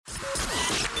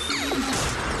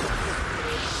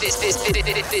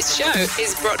This show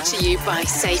is brought to you by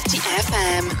Safety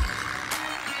FM.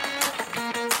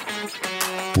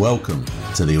 Welcome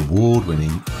to the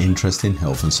award-winning Interesting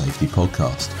Health and Safety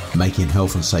podcast, making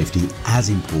health and safety as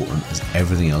important as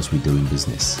everything else we do in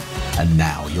business. And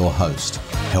now your host,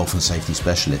 health and safety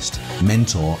specialist,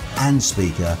 mentor and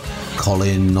speaker,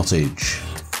 Colin Nottage.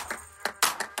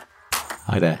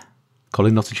 Hi there,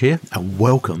 Colin Nottage here, and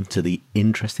welcome to the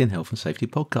Interesting Health and Safety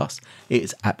podcast. It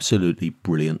is absolutely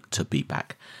brilliant to be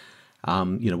back.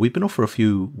 We've been off for a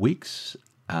few weeks,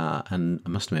 and I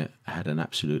must admit, I had an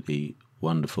absolutely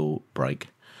wonderful break.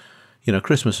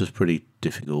 Christmas was pretty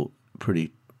difficult,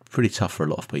 pretty tough for a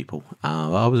lot of people.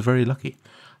 I was very lucky.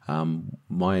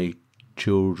 My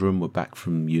children were back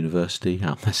from university.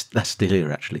 That's still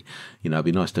here, actually. It'd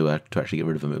be nice to actually get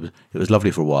rid of them. It was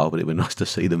lovely for a while, but it would be nice to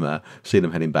see them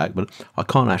heading back. But I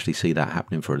can't actually see that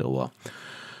happening for a little while.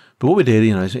 But what we did,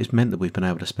 it's meant that we've been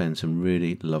able to spend some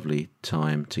really lovely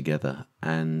time together,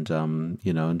 and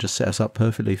and just set us up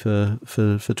perfectly for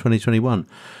 2021.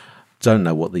 Don't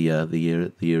know what the year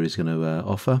is going to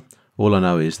offer. All I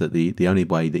know is that the only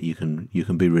way that you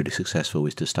can be really successful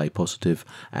is to stay positive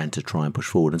and to try and push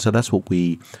forward. And so that's what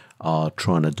we are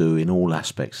trying to do in all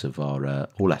aspects of our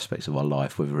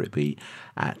life, whether it be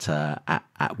at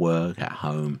work, at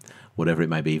home, whatever it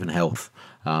may be, even health.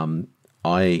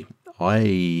 I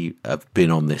have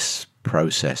been on this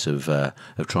process of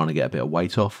trying to get a bit of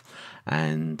weight off,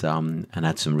 and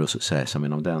had some real success. I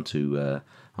mean, I'm down to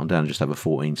just over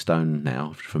 14 stone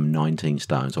now from 19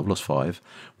 stones. I've lost 5.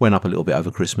 Went up a little bit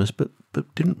over Christmas, but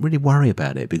didn't really worry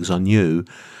about it because I knew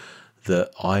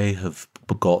that I have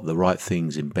got the right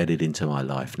things embedded into my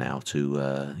life now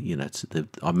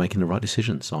I'm making the right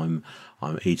decisions. I'm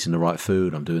eating the right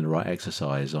food. I'm doing the right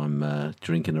exercise. I'm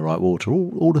drinking the right water.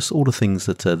 All the things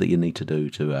that you need to do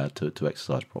to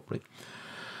exercise properly.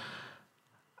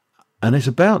 And it's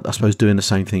about, I suppose, doing the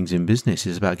same things in business.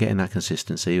 It's about getting that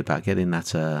consistency, about getting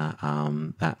that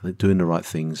doing the right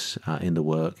things in the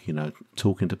work.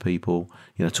 Talking to people.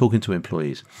 Talking to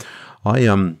employees.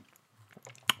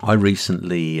 I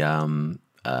recently saw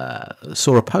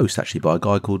a post actually by a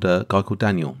guy called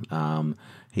Daniel.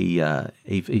 He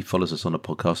follows us on a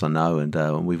podcast, I know,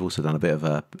 and we've also done a bit of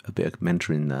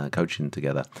mentoring, coaching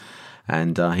together.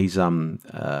 And he's he's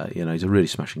a really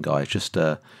smashing guy. It's just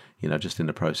just in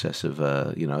the process of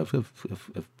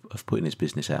putting his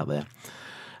business out there,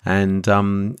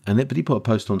 but he put a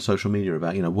post on social media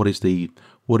about what is the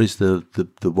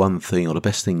one thing or the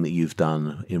best thing that you've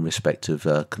done in respect of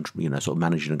sort of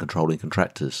managing and controlling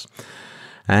contractors,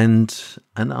 and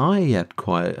I had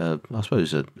quite a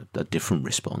different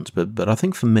response, but I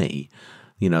think for me,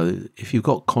 if you've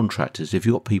got contractors, if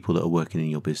you've got people that are working in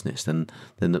your business, then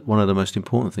one of the most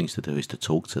important things to do is to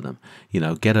talk to them.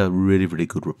 Get a really, really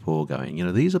good rapport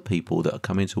going. These are people that are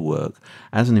coming to work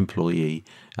as an employee,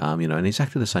 in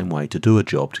exactly the same way to do a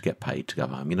job, to get paid, to go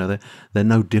home. They're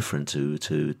no different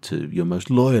to your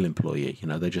most loyal employee.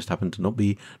 They just happen to not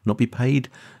be paid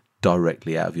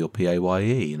directly out of your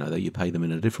PAYE. That you pay them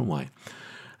in a different way.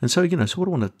 And so, so what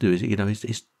I want to do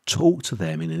is talk to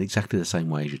them in exactly the same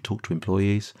way as you talk to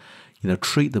employees.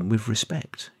 Treat them with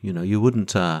respect. You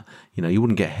wouldn't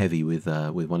get heavy with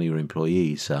one of your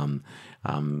employees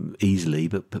easily,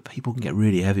 but people can get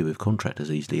really heavy with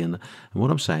contractors easily. And what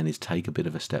I'm saying is take a bit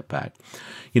of a step back.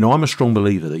 I'm a strong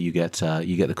believer that you get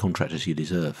the contractors you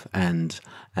deserve, and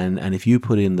if you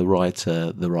put in the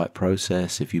right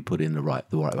process, if you put in the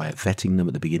right way of vetting them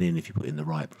at the beginning, if you put in the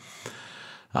right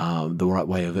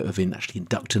way of actually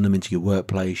inducting them into your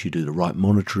workplace, you do the right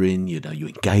monitoring, you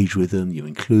engage with them, you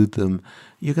include them,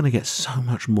 you're going to get so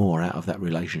much more out of that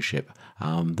relationship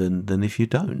than if you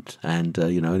don't. And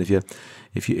and if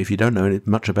you don't know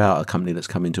much about a company that's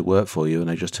coming to work for you and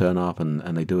they just turn up and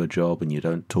they do a job and you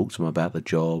don't talk to them about the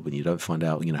job and you don't find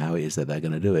out how it is that they're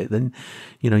going to do it, then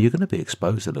you're going to be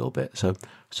exposed a little bit. So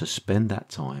spend that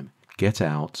time. Get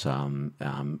out,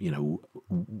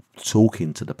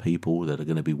 talking to the people that are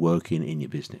going to be working in your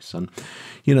business, and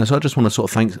so I just want to sort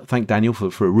of thank Daniel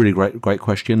for a really great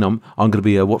question. I'm going to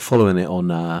be following it on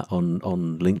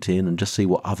LinkedIn and just see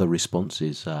what other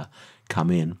responses come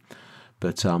in.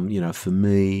 But for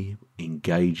me,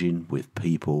 engaging with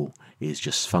people is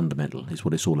just fundamental. Is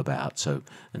what it's all about. So,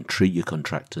 and treat your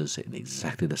contractors in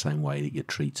exactly the same way that you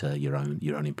treat your own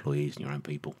employees and your own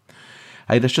people.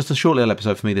 Hey, that's just a short little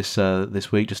episode for me this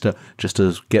week, just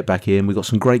to get back in. We've got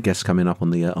some great guests coming up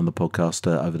on the podcast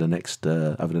over the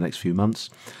next few months.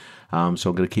 So I'm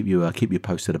going to keep you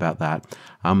posted about that.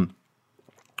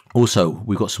 Also,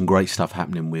 we've got some great stuff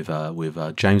happening with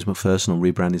James McPherson on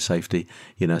rebranding safety.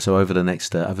 So over the next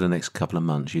couple of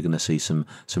months, you're going to see some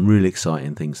really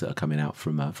exciting things that are coming out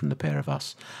from the pair of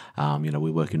us.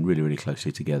 We're working really, really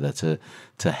closely together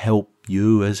to help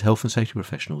you as health and safety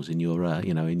professionals in your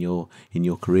in your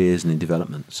careers and in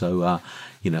development. So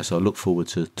so I look forward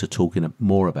to talking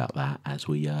more about that as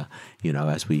we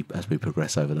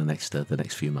progress over the next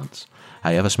few months.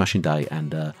 Hey, have a smashing day,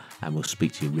 and we'll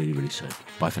speak to you really, really soon.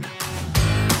 Bye for now.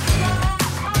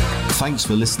 Thanks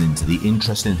for listening to the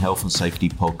Interest in Health and Safety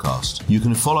podcast. You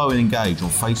can follow and engage on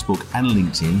Facebook and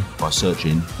LinkedIn by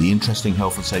searching the Interesting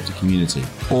Health and Safety Community,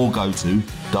 or go to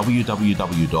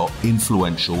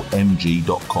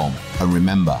www.influentialmg.com. And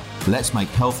remember, let's make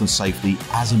health and safety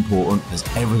as important as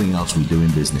everything else we do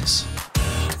in business.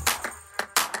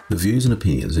 The views and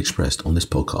opinions expressed on this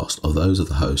podcast are those of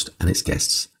the host and its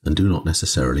guests and do not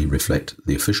necessarily reflect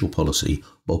the official policy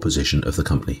or position of the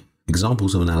company.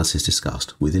 Examples of analysis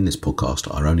discussed within this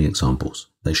podcast are only examples.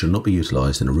 They should not be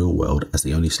utilised in the real world as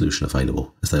the only solution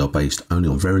available, as they are based only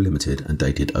on very limited and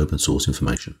dated open source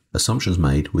information. Assumptions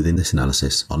made within this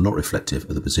analysis are not reflective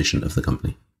of the position of the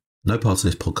company. No part of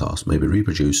this podcast may be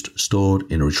reproduced,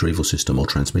 stored in a retrieval system, or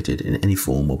transmitted in any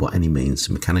form or by any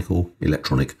means, mechanical,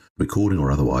 electronic, recording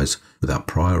or otherwise, without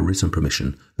prior written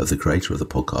permission of the creator of the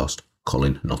podcast,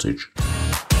 Colin Nottage.